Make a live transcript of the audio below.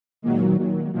Being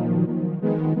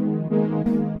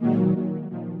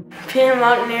a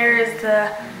Mountaineer is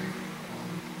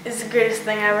the greatest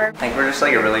thing ever. I think we're just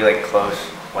like a really like close,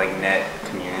 like knit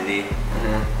community.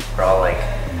 We're all like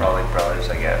brothers,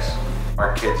 I guess.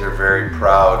 Our kids are very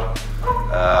proud,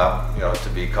 to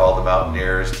be called the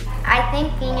Mountaineers. I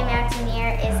think being a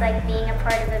Mountaineer is like being a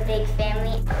part of a big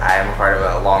family. I am a part of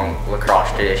a long lacrosse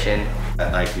tradition.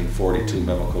 That 1942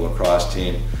 Mimico lacrosse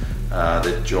team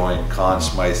that joined Conn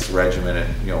Smythe's regiment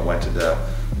and went to the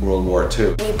World War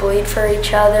II. We bleed for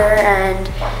each other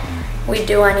and we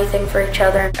do anything for each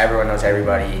other. Everyone knows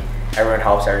everybody, everyone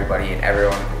helps everybody, and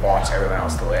everyone wants everyone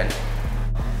else to win.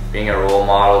 Being a role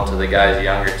model to the guys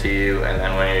younger to you, and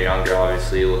then when you're younger,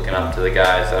 obviously looking up to the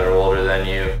guys that are older than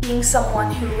you. Being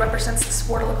someone who represents the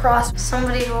sport of lacrosse.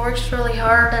 Somebody who works really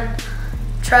hard and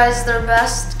tries their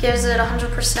best, gives it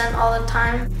 100% all the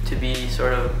time. To be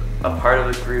sort of a part of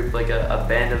a group, like a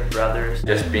band of brothers.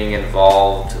 Just being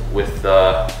involved with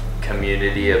the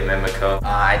community of Mimico.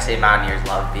 I'd say Mountaineers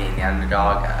love being the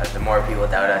underdog. The more people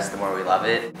doubt us, the more we love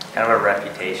it. Kind of a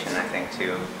reputation, I think,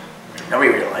 too.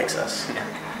 Nobody really likes us.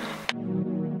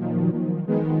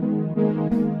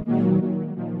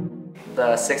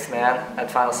 The sixth man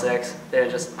at Final Six, they're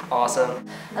just awesome.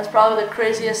 That's probably the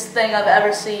craziest thing I've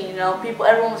ever seen.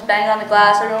 Everyone was banging on the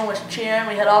glass, everyone was cheering,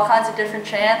 we had all kinds of different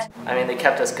chants. I mean, they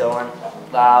kept us going,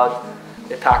 loud,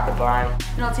 they packed the barn.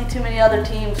 You don't see too many other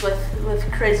teams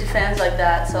with crazy fans like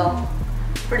that, so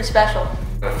pretty special.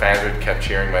 The fans would kept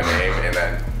cheering my name, and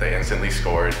then they instantly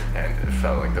scored, and it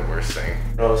felt like the worst thing.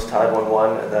 It was tied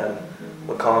 1-1, and then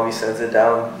McCombie sends it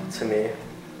down to me.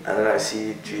 And then I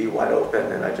see G wide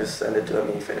open, and I just send it to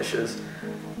him. He finishes,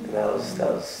 and that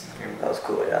was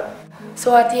cool, yeah.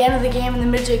 So at the end of the game, in the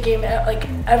midget game, like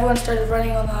everyone started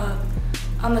running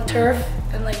on the turf,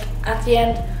 and like at the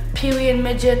end, Pee Wee and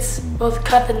midgets both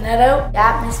cut the net out. The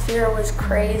atmosphere was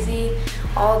crazy.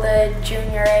 All the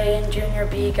Junior A and Junior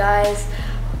B guys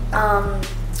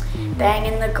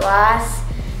banging the glass.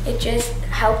 It just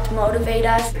helped motivate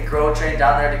us. The Grow trained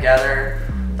down there together.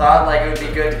 Thought like it would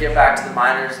be good to get back to the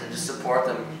minors and just support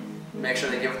them, make sure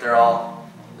they give it their all.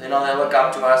 They look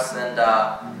up to us, and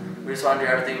we just want to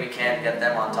do everything we can to get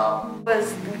them on top. It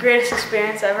was the greatest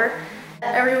experience ever.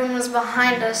 Everyone was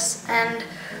behind us, and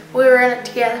we were in it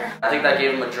together. I think that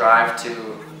gave them a drive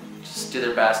to just do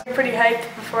their best. Pretty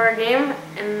hyped before our game,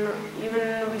 and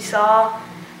even we saw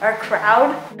our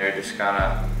crowd. They're just kind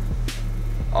of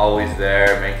always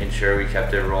there, making sure we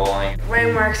kept it rolling.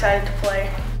 Way more excited to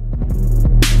play.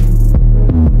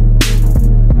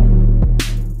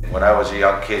 When I was a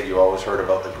young kid, you always heard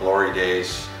about the glory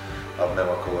days of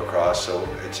Mimico lacrosse, so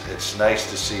it's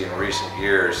nice to see in recent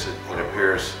years it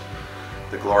appears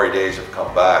the glory days have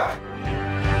come back.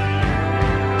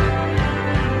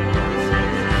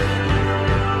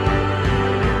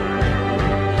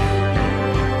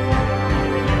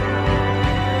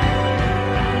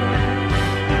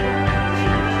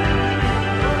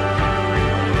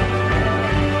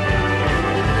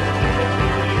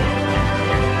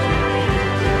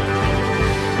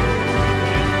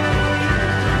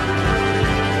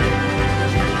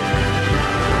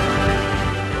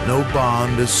 No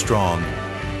bond as strong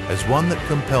as one that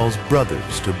compels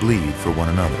brothers to bleed for one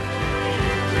another.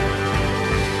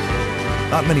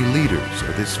 Not many leaders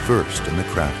are this versed in the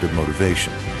craft of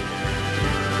motivation.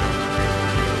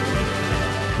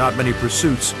 Not many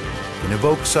pursuits can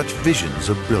evoke such visions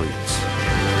of brilliance.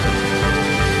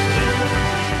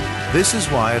 This is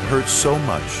why it hurts so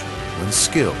much when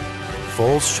skill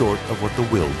falls short of what the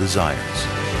will desires.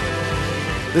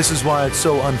 This is why it's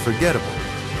so unforgettable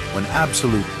when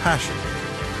absolute passion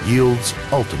yields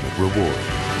ultimate reward.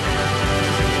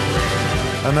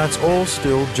 And that's all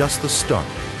still just the start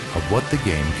of what the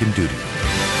game can do to you.